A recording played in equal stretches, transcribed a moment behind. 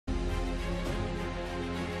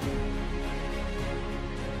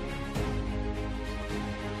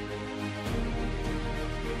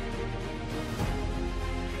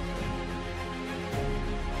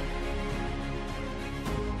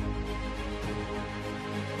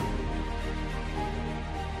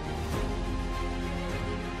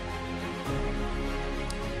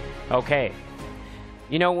Okay.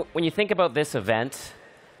 You know, when you think about this event,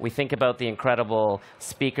 we think about the incredible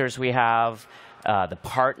speakers we have, the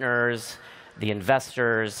partners, the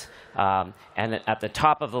investors, and at the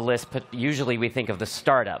top of the list, usually we think of the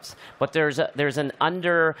startups. But there's an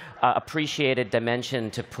underappreciated dimension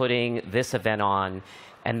to putting this event on,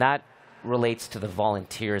 and that relates to the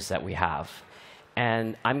volunteers that we have.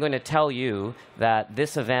 And I'm going to tell you that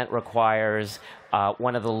this event requires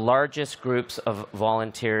one of the largest groups of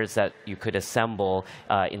volunteers that you could assemble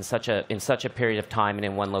in such a period of time and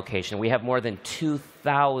in one location. We have more than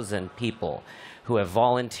 2,000 people who have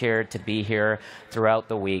volunteered to be here throughout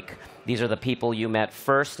the week. These are the people you met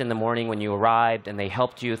first in the morning when you arrived, and they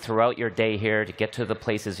helped you throughout your day here to get to the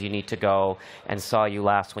places you need to go, and saw you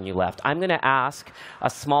last when you left. I'm going to ask a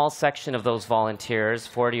small section of those volunteers,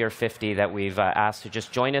 40 or 50 that we've asked to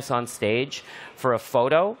just join us on stage for a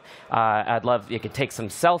photo. I'd love you could take some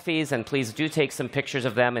selfies, and please do take some pictures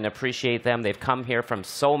of them and appreciate them. They've come here from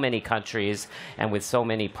so many countries and with so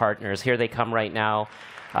many partners. Here they come right now.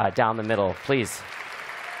 Down the middle, please.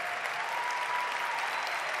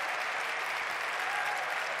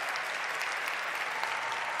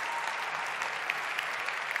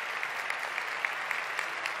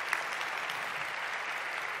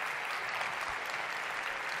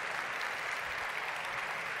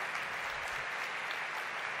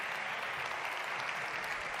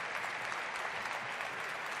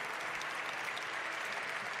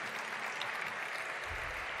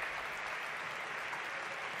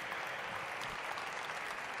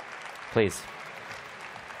 Please.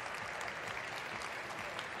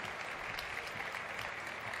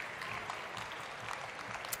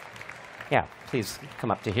 Yeah, please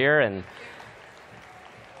come up to here and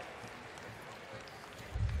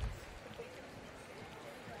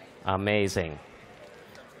amazing.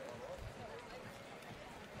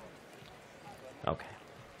 Okay.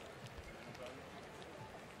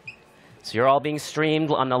 So you're all being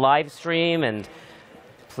streamed on the live stream, and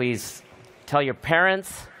please tell your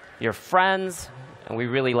parents, your friends, and we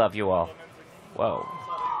really love you all. Whoa.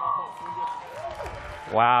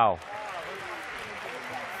 Wow.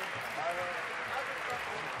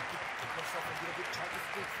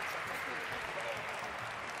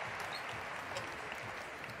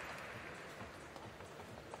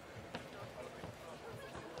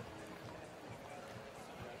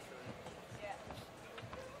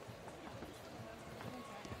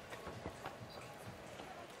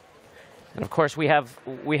 And of course, we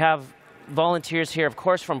have volunteers here, of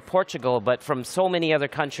course, from Portugal, but from so many other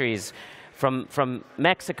countries, from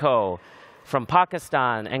Mexico, from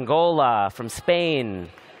Pakistan, Angola, from Spain,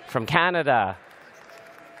 from Canada.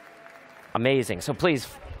 Amazing. So please,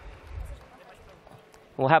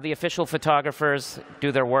 we'll have the official photographers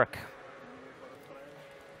do their work.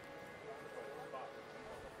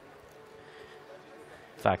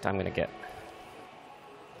 In fact, I'm going to get...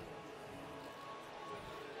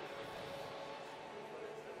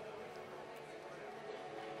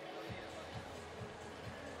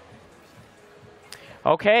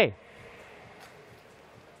 Okay.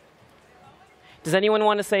 Does anyone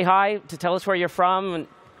want to say hi, to tell us where you're from?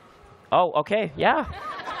 Oh, okay, yeah.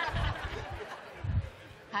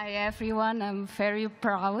 Hi, everyone. I'm very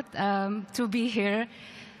proud to be here.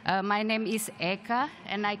 My name is Eka,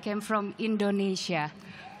 and I came from Indonesia.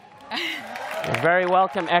 You're very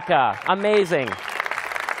welcome, Eka. Amazing.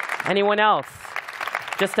 Anyone else?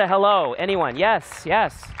 Just a hello. Anyone? Yes,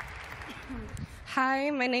 yes. Hi,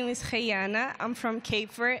 my name is Rayana. I'm from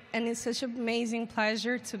Cape Verde, and it's such an amazing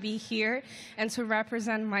pleasure to be here and to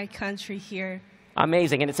represent my country here.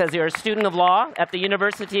 Amazing. And it says you're a student of law at the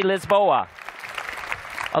University Lisboa.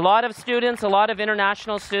 A lot of students, a lot of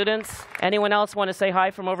international students. Anyone else want to say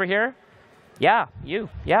hi from over here? Yeah, you.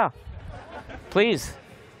 Yeah. Please.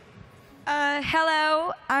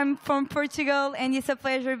 Hello, I'm from Portugal, and it's a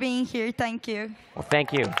pleasure being here. Thank you. Well,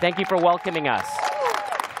 thank you. Thank you for welcoming us.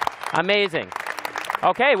 Amazing.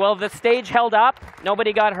 Okay, well, the stage held up.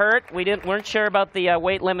 Nobody got hurt. We weren't sure about the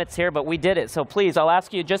weight limits here, but we did it. So please, I'll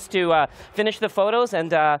ask you just to finish the photos,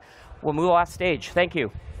 and we'll move off stage. Thank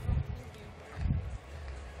you.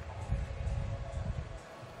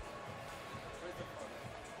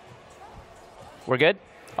 We're good?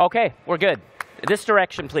 Okay, we're good. This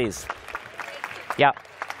direction, please. Yeah.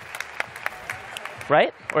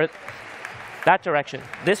 Right? Or that direction.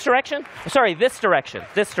 This direction? Sorry, this direction.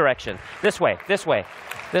 This direction. This way. This way.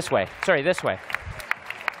 This way. Sorry, this way.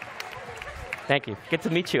 Thank you. Good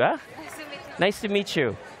to meet you, huh? Nice to meet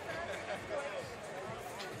you.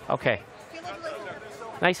 Okay.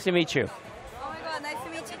 Nice to meet you. Oh my God, nice to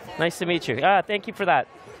meet you too. Nice to meet you. Thank you for that.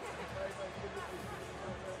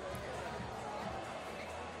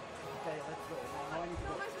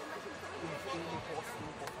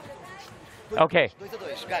 Okay.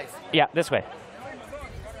 Yeah, this way.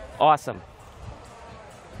 Awesome.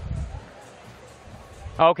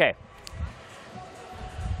 Okay.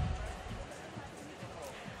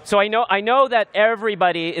 So I know that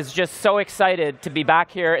everybody is just so excited to be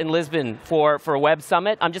back here in Lisbon for Web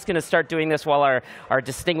Summit. I'm just going to start doing this while our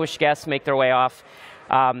distinguished guests make their way off.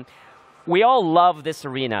 We all love this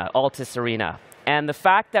arena, Altus Arena. And the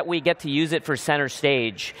fact that we get to use it for center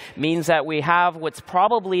stage means that we have what's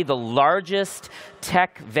probably the largest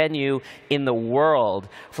tech venue in the world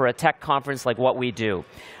for a tech conference like what we do.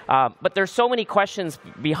 But there's so many questions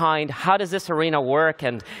behind how does this arena work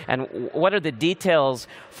and what are the details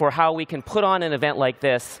for how we can put on an event like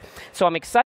this. So I'm excited